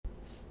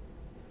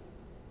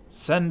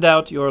Send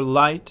out your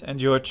light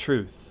and your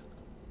truth.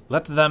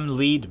 Let them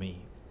lead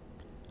me.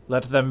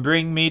 Let them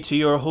bring me to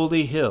your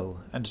holy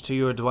hill and to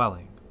your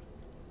dwelling.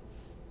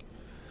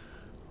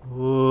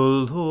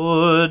 O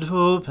Lord,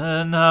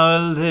 open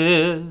our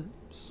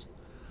lips,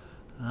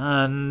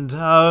 and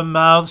our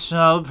mouth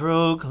shall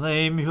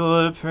proclaim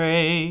your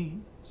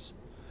praise.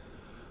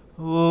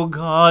 O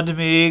God,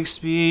 make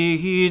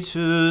speed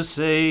to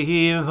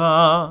save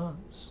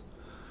us.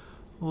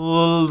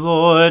 O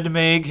Lord,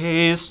 make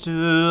haste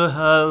to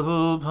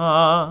help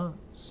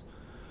us.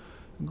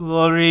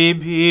 Glory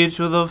be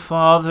to the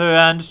Father,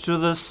 and to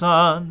the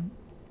Son,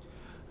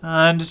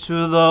 and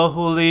to the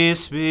Holy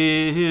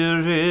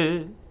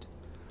Spirit,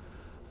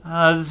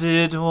 as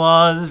it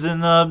was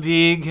in the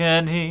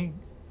beginning,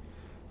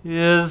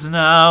 is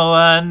now,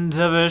 and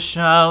ever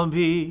shall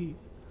be,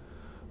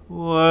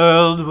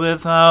 world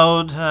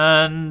without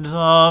end.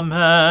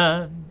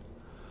 Amen.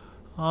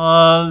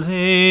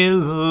 Alleluia.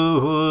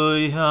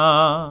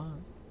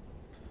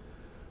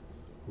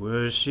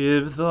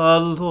 Worship the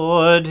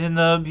Lord in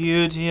the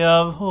beauty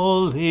of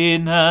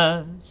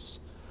holiness.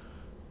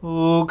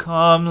 O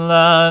come,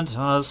 let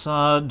us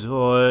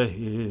adore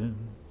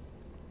him.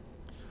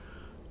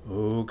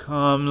 O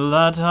come,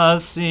 let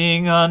us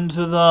sing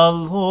unto the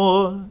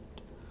Lord.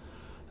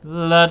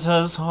 Let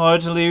us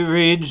heartily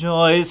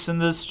rejoice in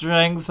the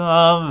strength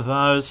of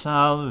our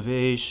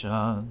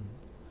salvation.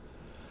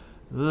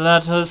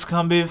 Let us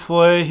come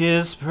before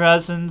his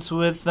presence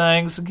with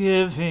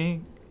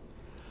thanksgiving,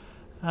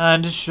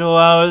 and show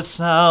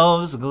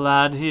ourselves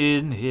glad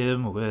in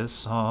him with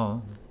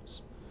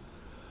songs.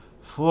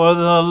 For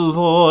the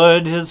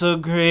Lord is a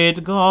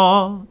great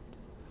God,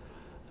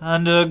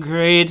 and a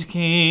great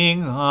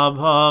King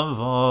above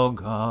all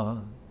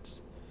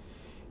gods.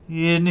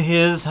 In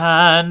his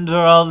hand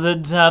are all the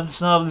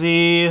depths of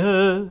the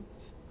earth,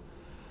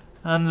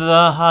 and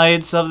the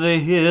heights of the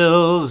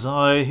hills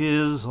are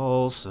his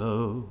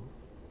also.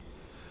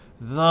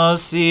 The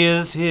sea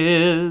is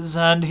his,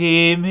 and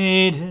he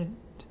made it,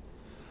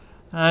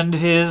 and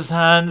his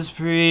hands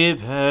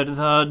prepared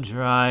the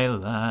dry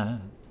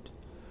land.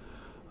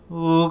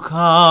 O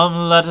come,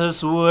 let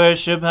us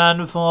worship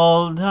and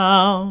fall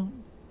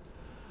down,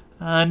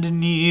 and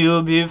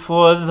kneel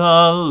before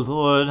the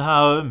Lord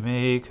our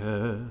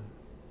Maker.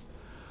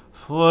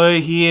 For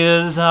he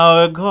is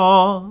our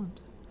God,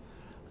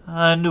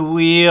 and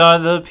we are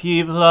the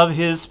people of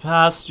his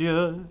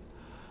pasture,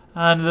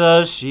 and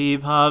the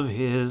sheep of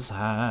his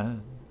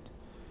hand.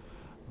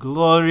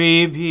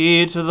 Glory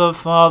be to the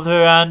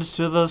Father, and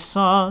to the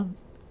Son,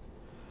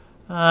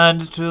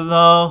 and to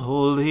the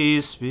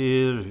Holy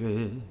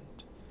Spirit,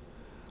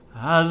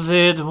 as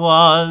it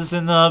was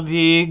in the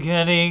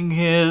beginning,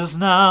 is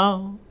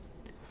now,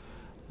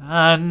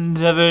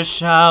 and ever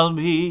shall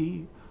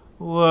be,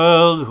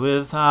 world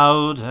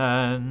without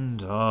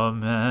end.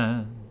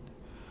 Amen.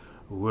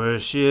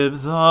 Worship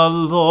the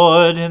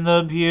Lord in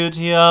the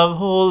beauty of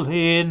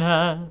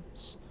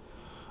holiness.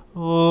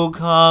 O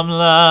come,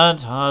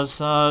 let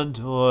us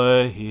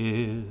adore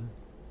him.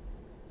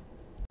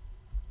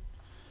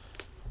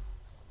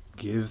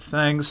 Give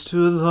thanks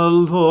to the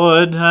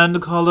Lord,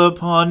 and call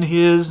upon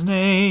his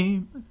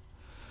name.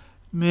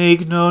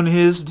 Make known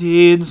his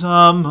deeds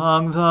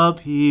among the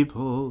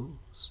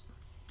peoples.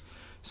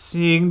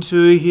 Sing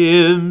to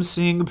him,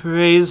 sing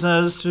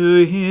praises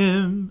to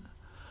him,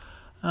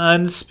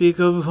 and speak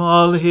of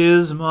all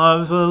his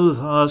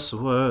marvelous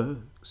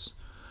works.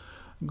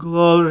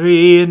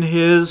 Glory in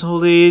his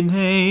holy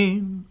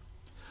name.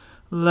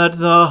 Let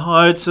the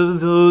hearts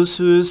of those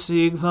who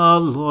seek the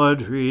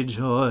Lord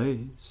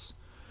rejoice.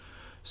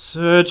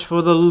 Search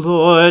for the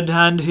Lord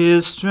and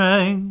his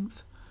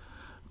strength.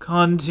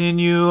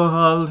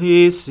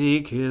 Continually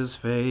seek his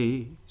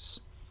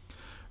face.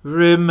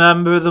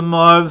 Remember the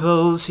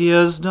marvels he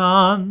has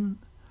done,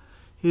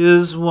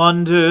 his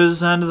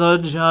wonders and the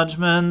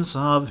judgments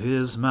of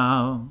his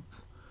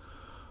mouth.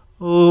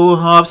 O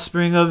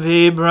offspring of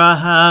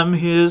Abraham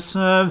his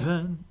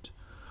servant,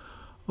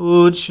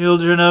 O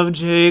children of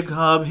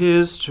Jacob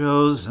his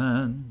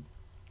chosen.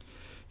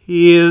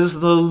 He is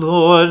the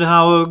Lord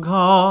our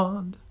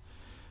God.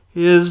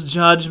 His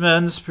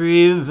judgments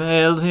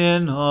prevail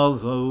in all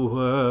the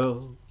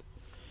world.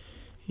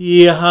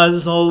 He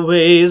has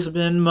always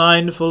been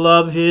mindful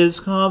of his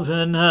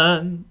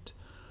covenant,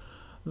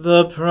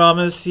 the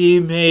promise he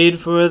made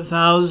for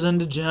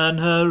 1,000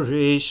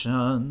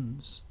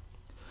 generations,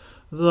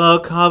 the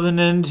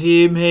covenant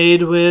he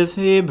made with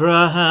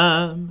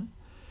Abraham,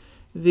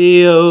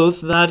 the oath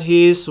that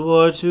he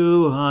swore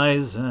to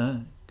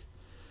Isaac,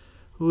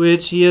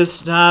 which he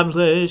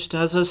established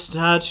as a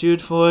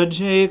statute for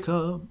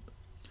Jacob,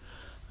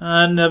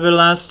 an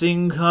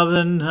everlasting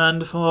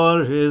covenant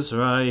for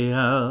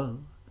Israel,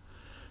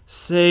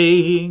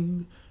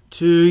 saying,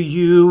 To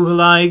you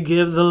will I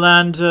give the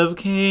land of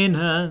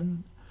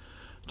Canaan,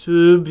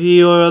 to be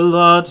your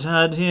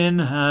allotted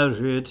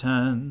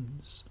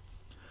inheritance.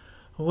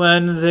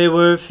 When they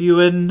were few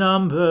in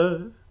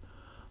number,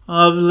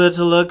 of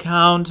little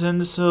account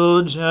and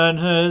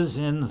sojourners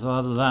in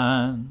the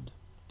land,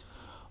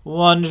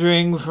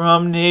 wandering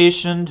from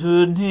nation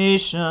to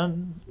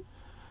nation,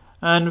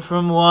 and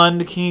from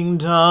one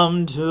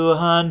kingdom to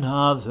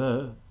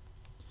another.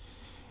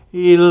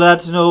 He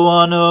let no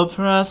one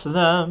oppress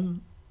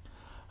them,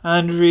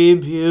 and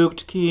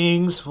rebuked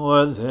kings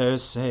for their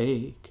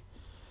sake,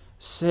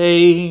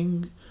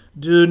 saying,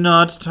 Do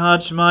not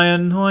touch my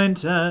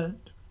anointed,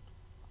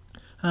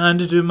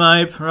 and do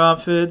my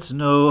prophets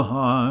no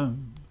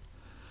harm.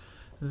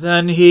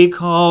 Then he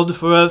called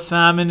for a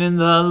famine in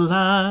the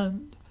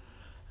land,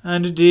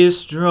 and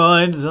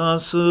destroyed the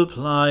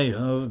supply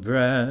of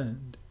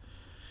bread.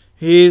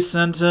 He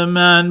sent a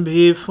man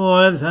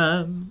before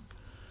them,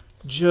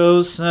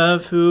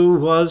 Joseph, who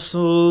was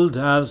sold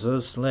as a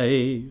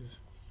slave.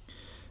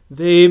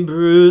 They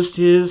bruised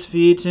his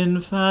feet in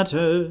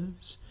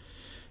fetters,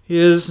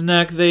 his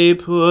neck they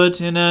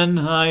put in an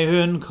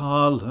iron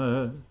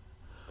collar,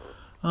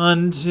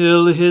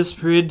 until his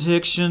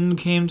prediction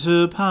came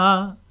to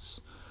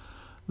pass.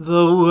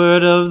 The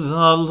word of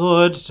the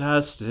Lord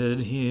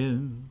tested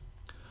him.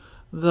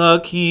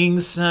 The king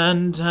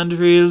sent and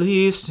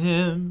released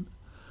him.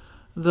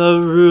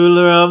 The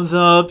ruler of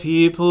the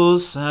people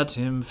set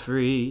him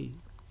free.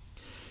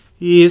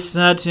 He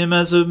set him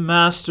as a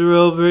master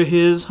over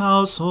his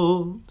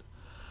household,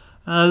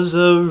 as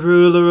a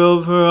ruler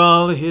over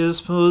all his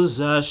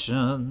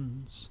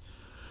possessions,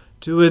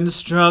 to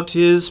instruct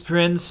his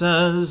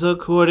princes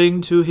according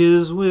to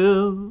his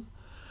will,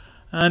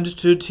 and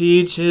to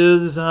teach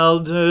his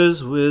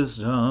elders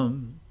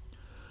wisdom.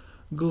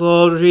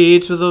 Glory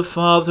to the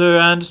Father,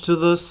 and to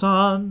the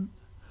Son,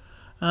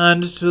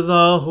 and to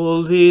the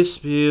Holy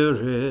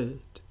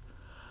Spirit,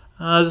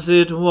 as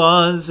it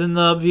was in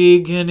the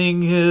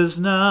beginning, is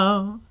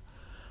now,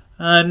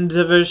 and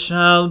ever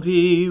shall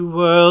be,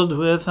 world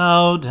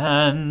without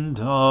end.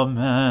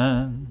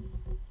 Amen.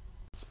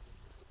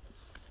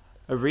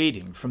 A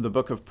reading from the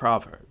book of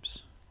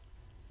Proverbs.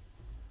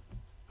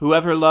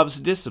 Whoever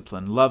loves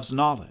discipline loves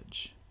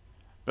knowledge,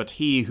 but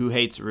he who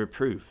hates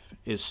reproof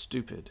is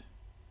stupid.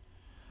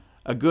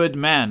 A good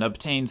man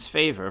obtains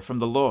favor from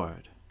the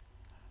Lord,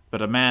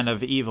 but a man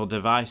of evil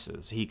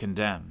devices he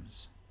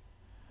condemns.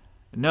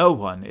 No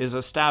one is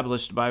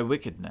established by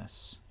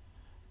wickedness,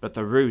 but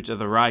the root of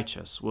the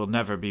righteous will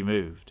never be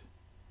moved.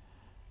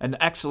 An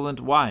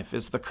excellent wife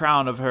is the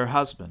crown of her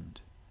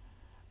husband,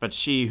 but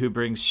she who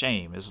brings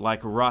shame is like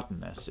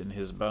rottenness in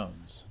his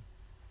bones.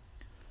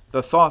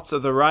 The thoughts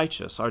of the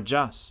righteous are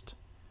just,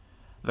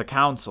 the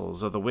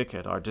counsels of the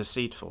wicked are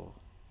deceitful.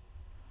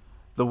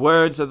 The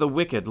words of the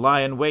wicked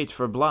lie in wait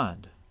for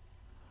blood,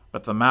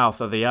 but the mouth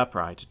of the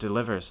upright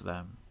delivers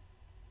them.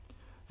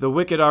 The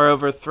wicked are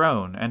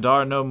overthrown and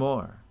are no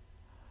more,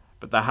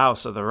 but the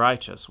house of the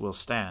righteous will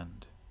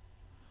stand.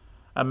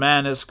 A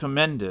man is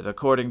commended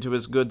according to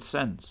his good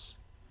sense,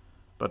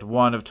 but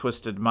one of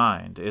twisted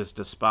mind is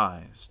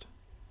despised.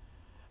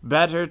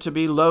 Better to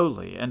be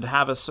lowly and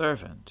have a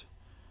servant,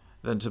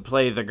 than to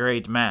play the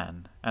great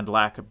man and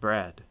lack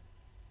bread.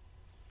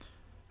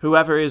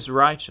 Whoever is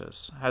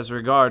righteous has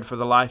regard for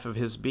the life of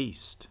his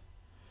beast,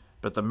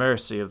 but the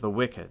mercy of the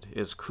wicked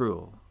is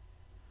cruel.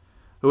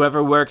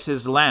 Whoever works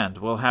his land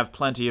will have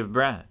plenty of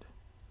bread,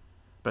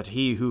 but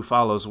he who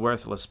follows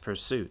worthless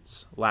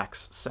pursuits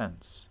lacks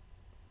sense.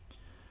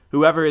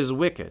 Whoever is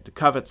wicked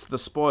covets the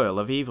spoil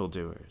of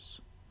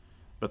evildoers,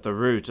 but the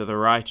root of the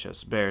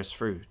righteous bears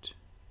fruit.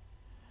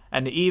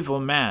 An evil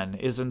man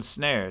is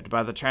ensnared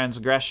by the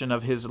transgression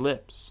of his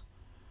lips,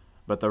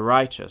 but the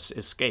righteous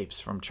escapes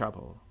from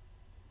trouble.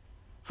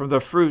 From the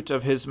fruit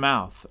of his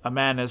mouth a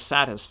man is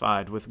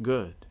satisfied with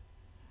good,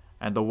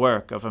 and the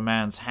work of a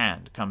man's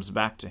hand comes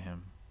back to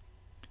him.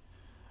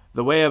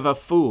 The way of a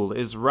fool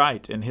is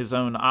right in his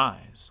own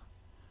eyes,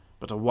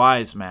 but a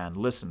wise man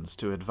listens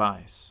to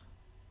advice.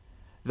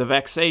 The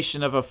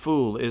vexation of a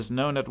fool is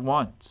known at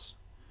once,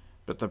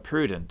 but the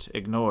prudent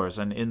ignores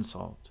an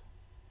insult.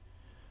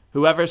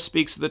 Whoever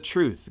speaks the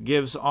truth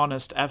gives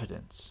honest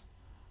evidence,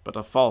 but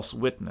a false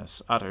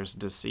witness utters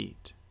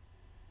deceit.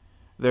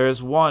 There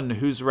is one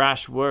whose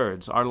rash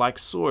words are like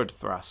sword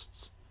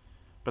thrusts,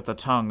 but the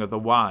tongue of the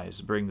wise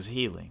brings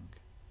healing.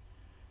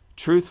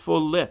 Truthful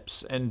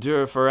lips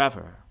endure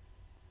forever,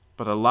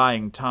 but a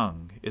lying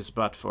tongue is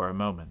but for a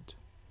moment.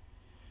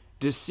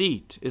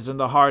 Deceit is in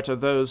the heart of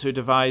those who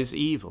devise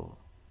evil,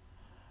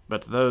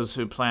 but those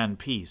who plan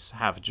peace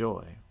have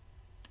joy.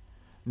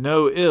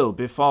 No ill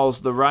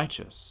befalls the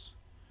righteous,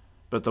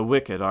 but the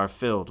wicked are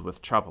filled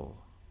with trouble.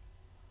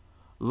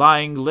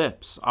 Lying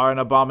lips are an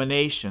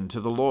abomination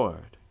to the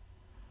Lord,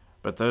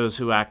 but those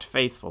who act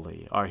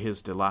faithfully are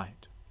his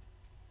delight.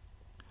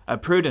 A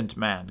prudent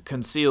man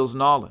conceals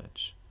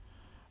knowledge,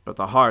 but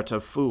the heart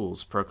of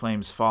fools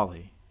proclaims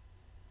folly.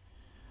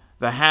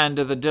 The hand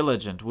of the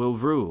diligent will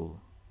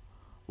rule,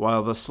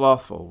 while the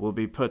slothful will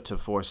be put to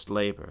forced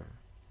labor.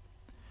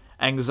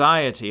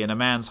 Anxiety in a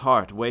man's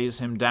heart weighs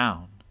him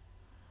down,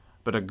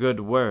 but a good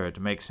word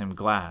makes him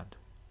glad.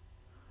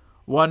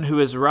 One who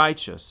is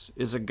righteous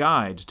is a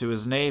guide to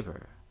his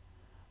neighbor,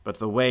 but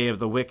the way of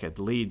the wicked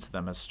leads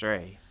them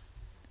astray.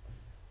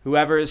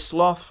 Whoever is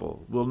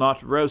slothful will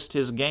not roast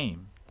his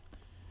game,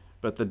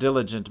 but the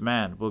diligent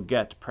man will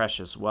get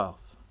precious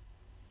wealth.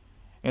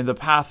 In the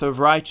path of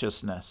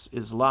righteousness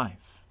is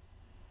life,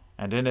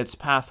 and in its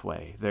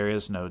pathway there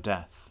is no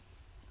death.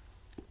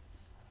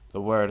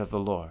 The word of the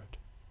Lord.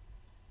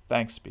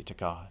 Thanks be to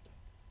God.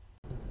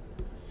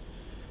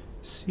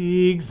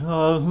 Seek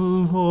the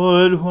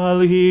Lord while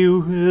he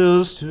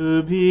wills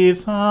to be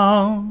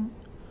found.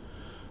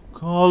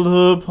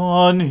 Call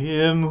upon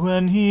him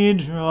when he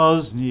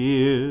draws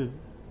near.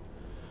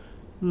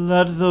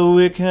 Let the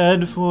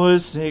wicked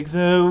forsake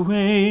their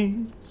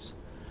ways,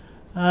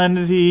 and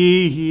the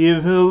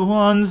evil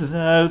ones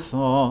their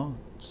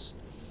thoughts.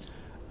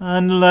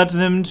 And let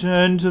them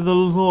turn to the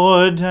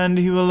Lord, and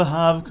he will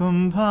have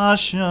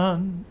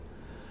compassion,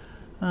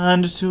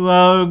 and to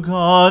our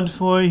God,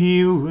 for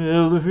he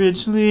will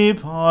richly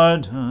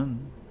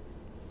pardon.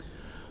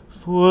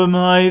 For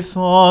my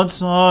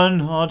thoughts are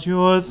not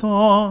your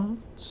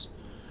thoughts,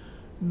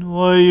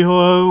 nor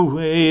your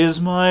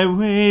ways my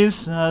ways,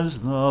 says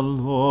the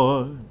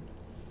Lord.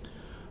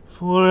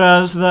 For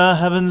as the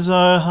heavens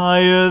are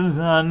higher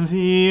than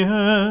the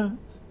earth,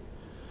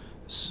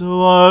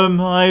 so are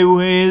my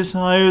ways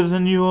higher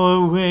than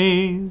your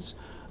ways,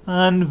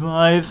 and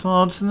my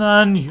thoughts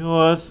than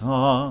your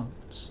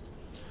thoughts.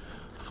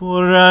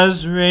 For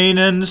as rain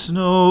and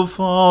snow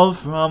fall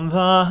from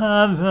the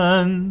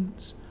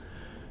heavens,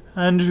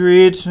 and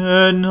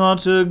return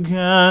not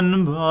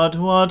again, but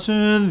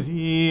water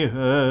the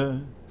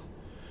earth,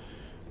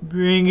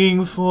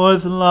 bringing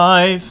forth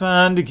life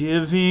and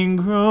giving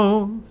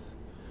growth,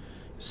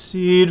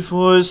 seed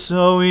for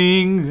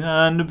sowing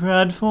and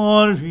bread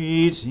for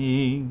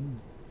eating.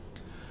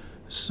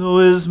 So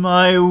is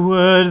my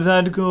word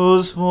that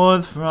goes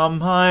forth from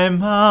my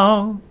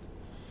mouth.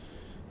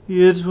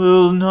 It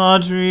will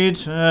not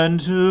return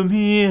to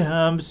me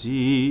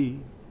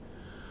empty,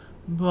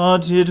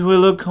 but it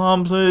will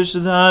accomplish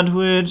that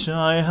which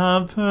I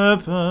have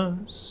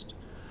purposed,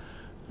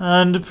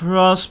 and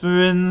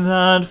prosper in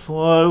that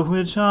for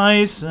which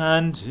I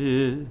sent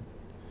it.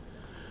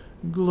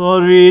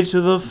 Glory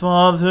to the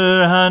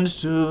Father, and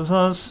to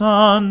the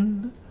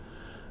Son,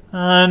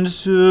 and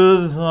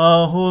to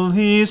the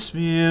Holy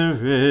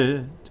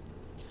Spirit,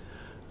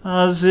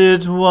 as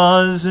it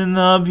was in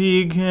the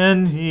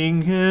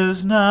beginning,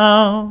 is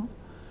now,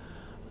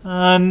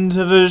 and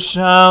ever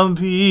shall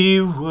be,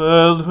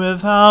 world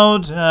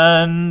without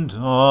end.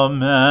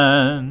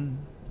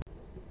 Amen.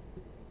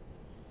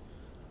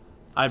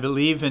 I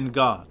believe in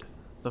God,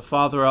 the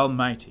Father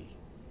Almighty,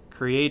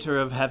 creator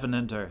of heaven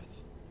and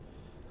earth.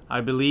 I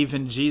believe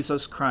in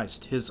Jesus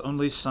Christ, his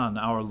only Son,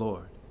 our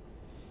Lord.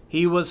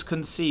 He was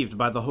conceived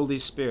by the Holy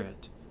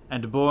Spirit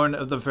and born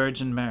of the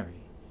Virgin Mary.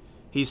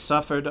 He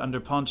suffered under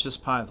Pontius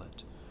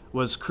Pilate,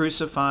 was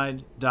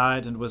crucified,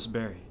 died, and was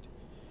buried.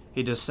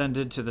 He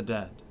descended to the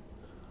dead.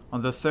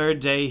 On the third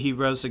day he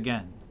rose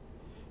again.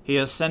 He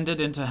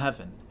ascended into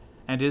heaven,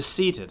 and is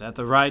seated at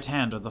the right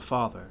hand of the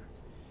Father.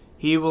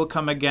 He will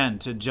come again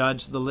to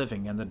judge the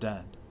living and the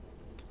dead.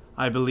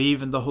 I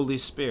believe in the Holy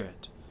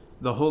Spirit,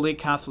 the Holy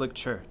Catholic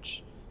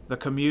Church, the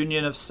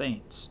communion of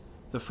saints,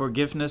 the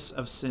forgiveness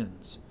of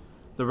sins,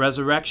 the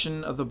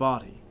resurrection of the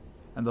body,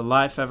 and the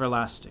life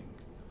everlasting.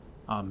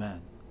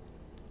 Amen.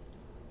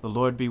 The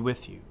Lord be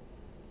with you.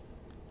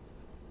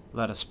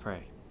 Let us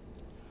pray.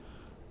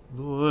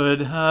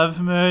 Lord, have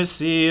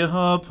mercy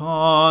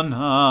upon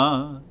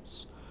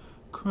us.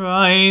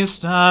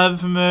 Christ,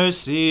 have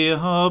mercy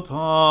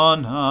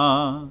upon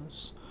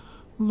us.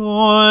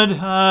 Lord,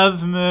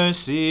 have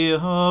mercy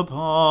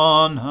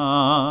upon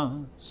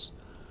us.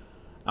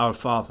 Our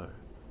Father,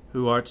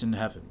 who art in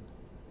heaven,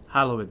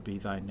 hallowed be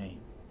thy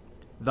name.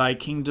 Thy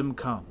kingdom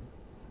come,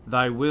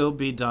 thy will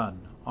be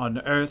done,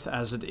 on earth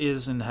as it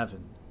is in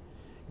heaven.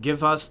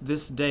 Give us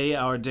this day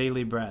our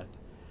daily bread,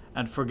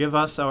 and forgive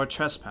us our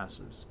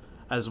trespasses,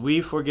 as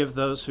we forgive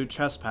those who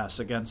trespass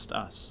against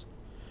us.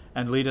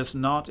 And lead us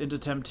not into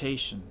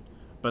temptation,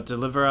 but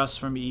deliver us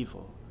from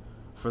evil.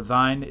 For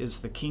thine is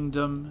the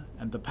kingdom,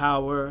 and the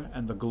power,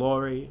 and the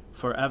glory,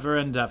 forever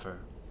and ever.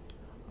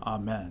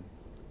 Amen.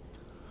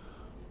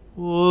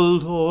 O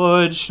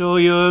Lord, show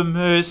your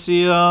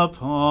mercy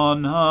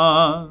upon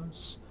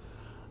us,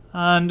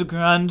 and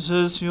grant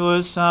us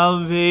your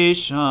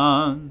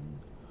salvation.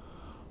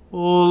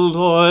 O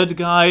Lord,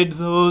 guide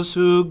those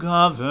who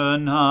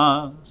govern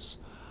us,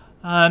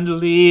 and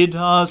lead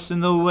us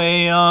in the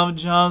way of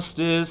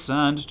justice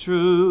and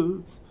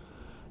truth.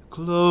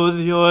 Clothe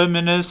your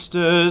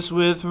ministers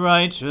with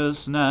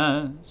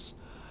righteousness,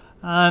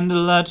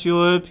 and let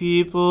your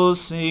people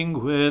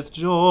sing with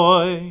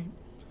joy.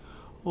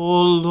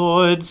 O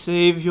Lord,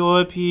 save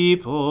your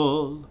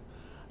people,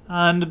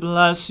 and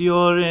bless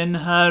your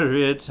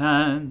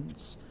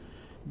inheritance.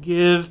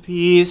 Give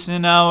peace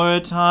in our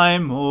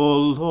time, O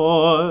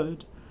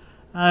Lord,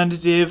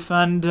 and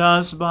defend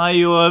us by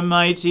your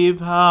mighty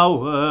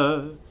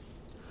power.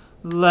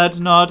 Let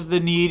not the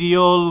needy,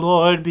 O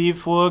Lord, be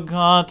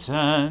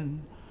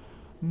forgotten,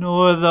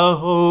 nor the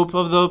hope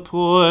of the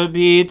poor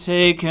be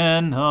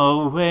taken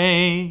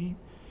away.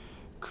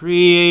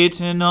 Create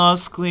in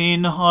us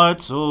clean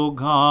hearts, O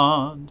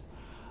God,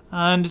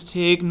 and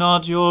take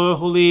not your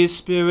Holy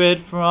Spirit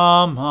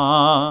from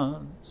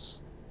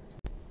us.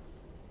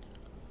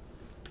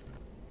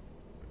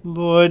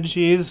 Lord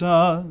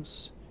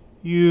Jesus,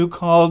 you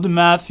called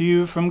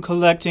Matthew from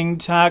collecting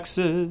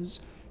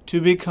taxes to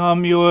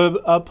become your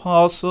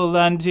apostle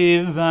and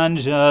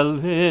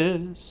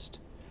evangelist.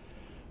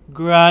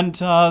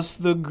 Grant us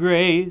the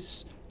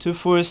grace to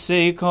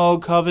forsake all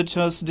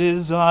covetous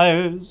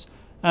desires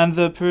and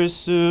the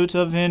pursuit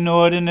of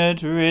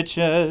inordinate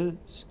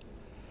riches,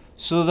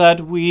 so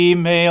that we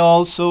may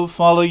also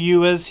follow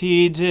you as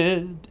he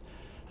did,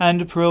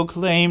 and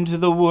proclaim to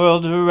the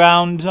world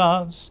around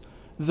us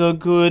the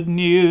good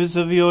news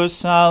of your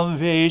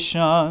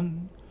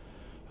salvation,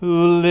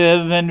 who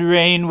live and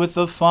reign with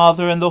the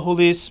Father and the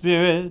Holy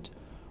Spirit,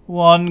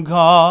 one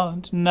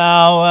God,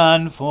 now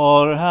and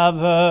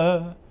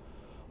forever.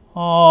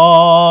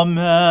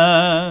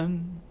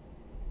 Amen.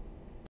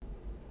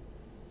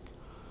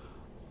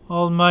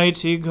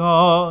 Almighty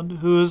God,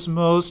 whose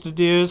most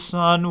dear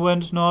Son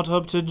went not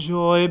up to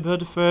joy,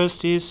 but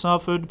first he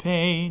suffered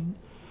pain,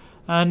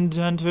 and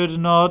entered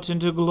not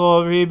into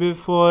glory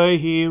before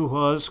he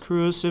was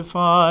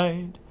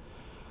crucified,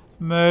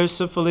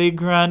 mercifully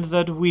grant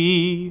that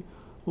we,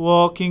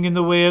 walking in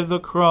the way of the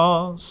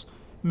cross,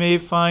 may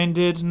find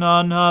it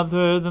none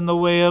other than the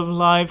way of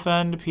life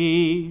and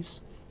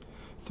peace.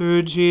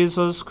 Through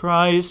Jesus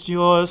Christ,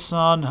 your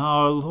Son,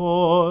 our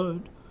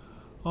Lord.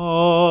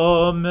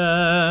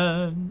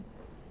 Amen.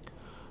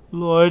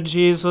 Lord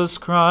Jesus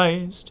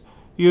Christ,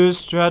 you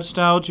stretched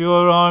out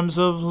your arms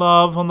of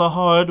love on the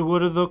hard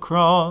wood of the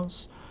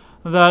cross,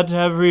 that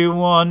every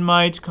one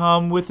might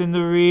come within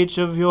the reach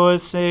of your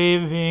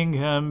saving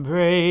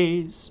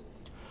embrace.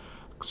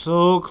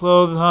 So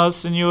clothe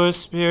us in your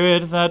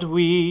Spirit that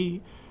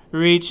we,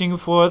 reaching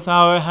forth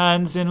our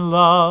hands in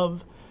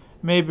love,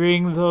 may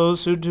bring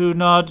those who do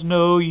not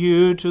know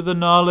you to the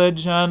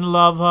knowledge and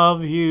love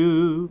of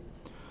you,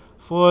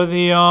 for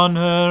the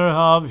honor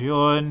of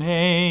your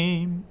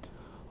name.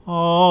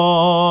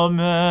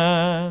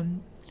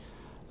 Amen.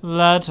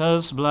 Let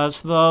us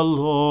bless the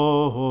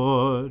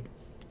Lord.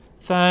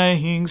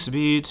 Thanks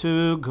be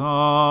to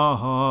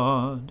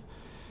God.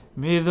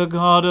 May the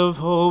God of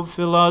hope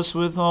fill us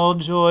with all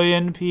joy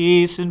and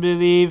peace in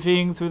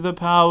believing through the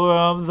power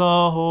of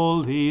the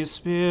Holy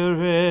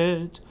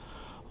Spirit.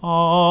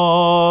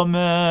 Amen.